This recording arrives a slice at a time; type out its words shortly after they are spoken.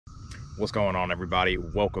What's going on, everybody?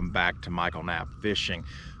 Welcome back to Knapp Fishing.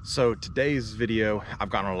 So today's video, I've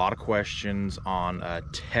gotten a lot of questions on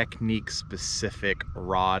technique specific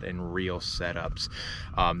rod and reel setups.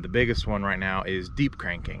 The biggest one right now is deep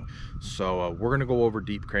cranking. So we're gonna go over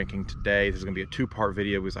deep cranking today. This is gonna be a two-part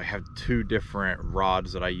video because I have two different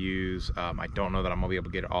rods that I use. I don't know that I'm gonna be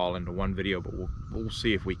able to get it all into one video, but we'll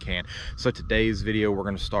see if we can. So today's video, we're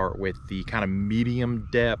gonna start with the kind of medium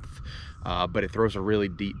depth, but it throws a really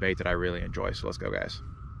deep bait that I really enjoy. So let's go, guys.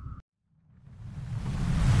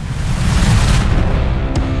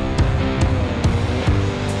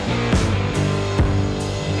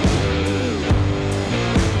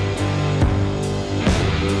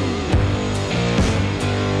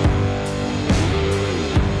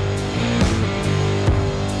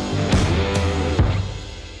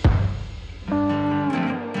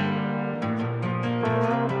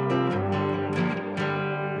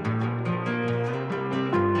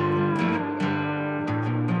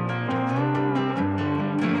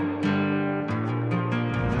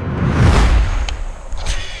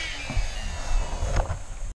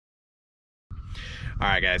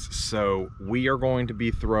 Alright guys, so we are going to be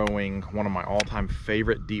throwing one of my all-time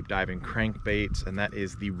favorite deep diving crankbaits, and that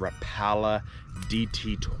is the Rapala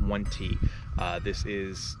DT20. This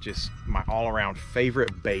is just my all-around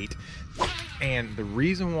favorite bait, and the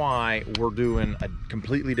reason why we're doing a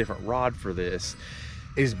completely different rod for this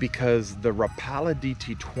is because the Rapala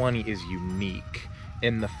DT20 is unique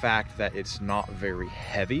in the fact that it's not very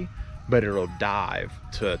heavy, but it'll dive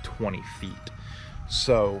to 20 feet.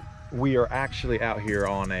 So we are actually out here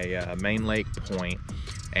on a main lake point,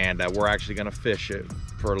 and we're actually going to fish it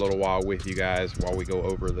for a little while with you guys while we go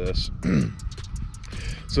over this.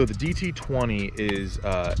 So the DT20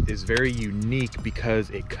 is very unique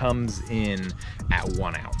because it comes in at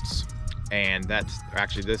 1 ounce. And that's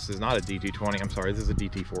actually, this is not a DT20, I'm sorry, this is a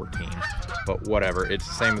DT14, but whatever, it's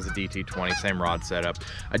the same as a DT20, same rod setup.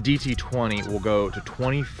 A DT20 will go to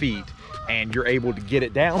 20 feet and you're able to get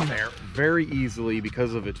it down there very easily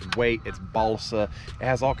because of its weight, its balsa. It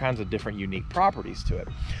has all kinds of different unique properties to it.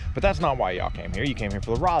 But that's not why y'all came here. You came here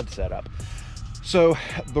for the rod setup. So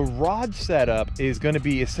the rod setup is going to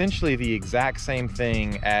be essentially the exact same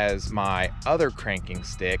thing as my other cranking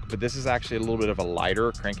stick, but this is actually a little bit of a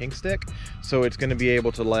lighter cranking stick. So it's going to be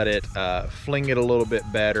able to let it fling it a little bit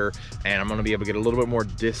better, and I'm going to be able to get a little bit more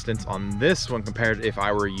distance on this one compared to if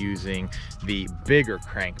I were using the bigger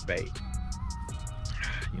crankbait.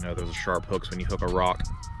 You know, those are sharp hooks when you hook a rock.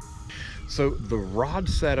 So the rod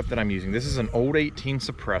setup that I'm using, this is an old 18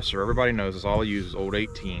 suppressor. Everybody knows this, all I use is old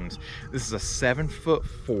 18s. This is a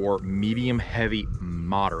 7'4" medium heavy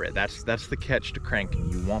moderate. That's the catch to cranking.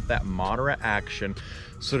 You want that moderate action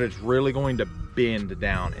so that it's really going to bend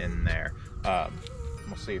down in there.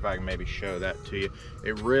 We'll see if I can maybe show that to you.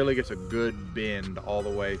 It really gets a good bend all the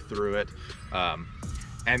way through it.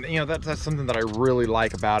 And you know, that's something that I really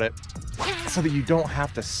like about it, so that you don't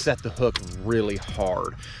have to set the hook really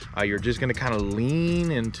hard. You're just going to kind of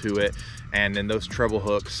lean into it, and then those treble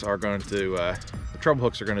hooks are going to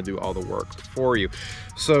do all the work for you.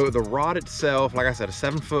 So the rod itself, like I said, a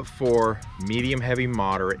 7'4" medium heavy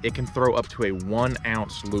moderate. It can throw up to a 1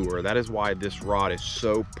 ounce lure. That is why this rod is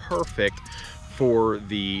so perfect for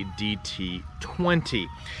the DT20.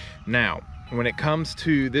 Now, when it comes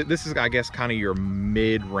to this is, I guess, kind of your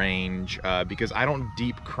mid-range, because I don't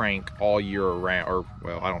deep crank all year around, or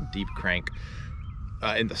well, I don't deep crank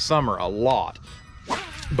in the summer a lot,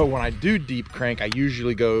 but when I do deep crank, I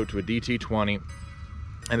usually go to a DT20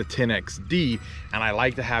 and a 10XD, and I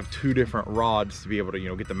like to have two different rods to be able to, you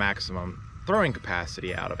know, get the maximum throwing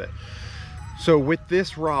capacity out of it. So with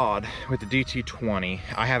this rod, with the DT20,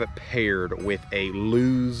 I have it paired with a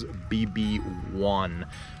Lose BB1.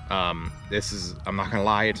 This is, I'm not gonna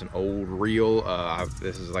lie, it's an old reel.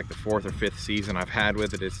 This is like the 4th or 5th season I've had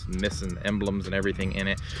with it. It's missing emblems and everything in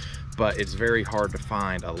it, but it's very hard to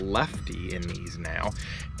find a lefty in these now.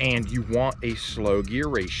 And you want a slow gear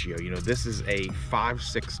ratio. You know, this is a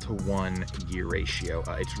 5/6 to 1 gear ratio.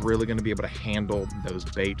 It's really gonna be able to handle those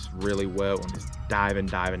baits really well and just diving.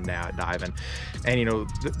 And you know,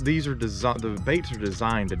 the baits are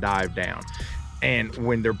designed to dive down. And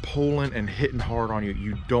when they're pulling and hitting hard on you,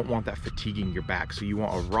 you don't want that fatiguing your back. So you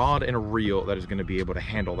want a rod and a reel that is going to be able to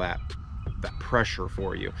handle that pressure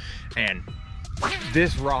for you. And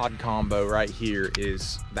this rod combo right here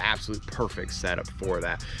is the absolute perfect setup for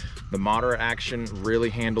that. The moderate action really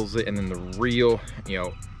handles it, and then the reel, you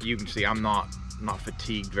know, you can see I'm not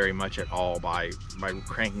fatigued very much at all by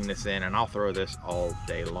cranking this in, and I'll throw this all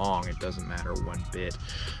day long. It doesn't matter one bit,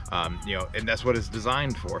 you know, and that's what it's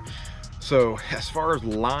designed for. So as far as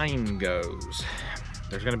line goes,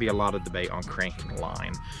 there's going to be a lot of debate on cranking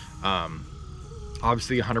line.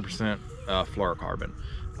 Obviously 100% fluorocarbon.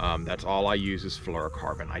 That's all I use is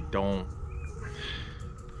fluorocarbon. I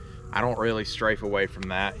don't really strafe away from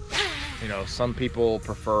that. You know, some people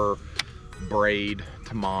prefer braid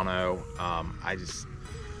to mono. I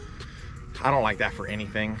don't like that for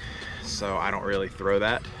anything, so I don't really throw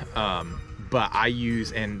that. But I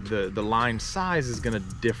use, and the line size is gonna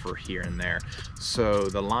differ here and there. So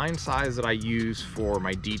the line size that I use for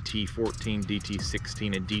my DT14,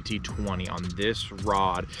 DT16, and DT20 on this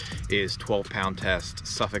rod is 12-pound test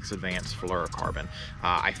Suffix Advanced fluorocarbon.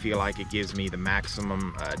 I feel like it gives me the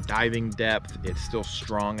maximum diving depth. It's still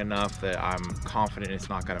strong enough that I'm confident it's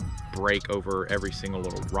not gonna break over every single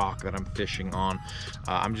little rock that I'm fishing on.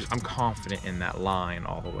 I'm confident in that line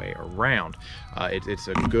all the way around. It's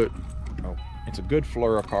a good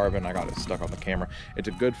fluorocarbon. I got it stuck on the camera. It's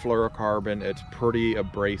a good fluorocarbon. It's pretty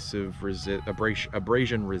abrasive,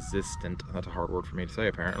 abrasion resistant. That's a hard word for me to say,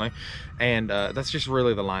 apparently. And that's just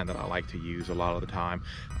really the line that I like to use a lot of the time.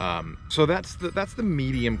 So that's the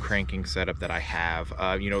medium cranking setup that I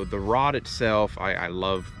have. You know, the rod itself, I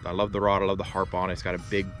love the rod. I love the harp on it. It's got a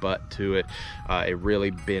big butt to it. It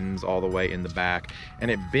really bends all the way in the back,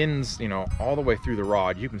 and it bends, you know, all the way through the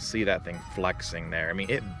rod. You can see that thing flexing there. I mean,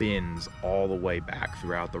 it bends all the way back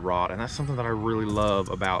throughout the rod, and that's something that I really love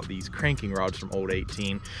about these cranking rods from Old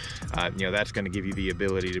 18. You know, that's going to give you the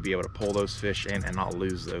ability to be able to pull those fish in and not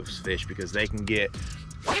lose those fish, because they get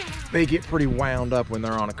pretty wound up when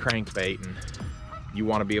they're on a crankbait, and you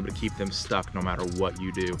want to be able to keep them stuck no matter what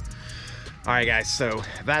you do. All right, guys, so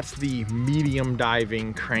that's the medium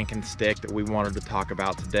diving crank and stick that we wanted to talk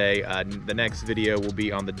about today. The next video will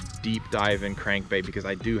be on the deep diving crankbait, because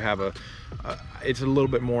I do have it's a little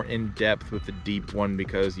bit more in depth with the deep one,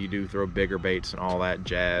 because you do throw bigger baits and all that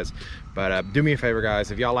jazz. But do me a favor, guys,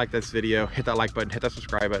 if y'all like this video, hit that like button, hit that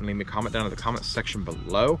subscribe button, leave me a comment down in the comment section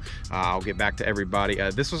below. I'll get back to everybody.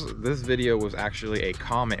 This video was actually a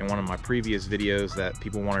comment in one of my previous videos that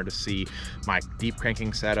people wanted to see my deep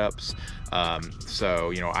cranking setups. So,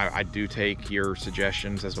 you know, I do take your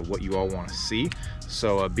suggestions as to what you all want to see.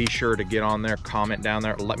 So be sure to get on there, comment down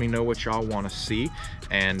there, let me know what y'all want to see,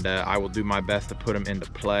 and I will do my best to put them into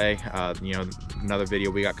play. You know, another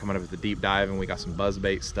video we got coming up is the deep dive, and we got some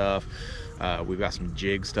buzzbait stuff. We've got some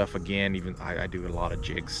jig stuff again. Even I do a lot of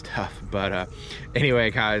jig stuff. But anyway,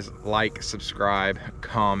 guys, like, subscribe,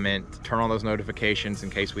 comment, turn on those notifications in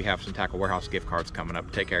case we have some Tackle Warehouse gift cards coming up.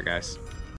 Take care, guys.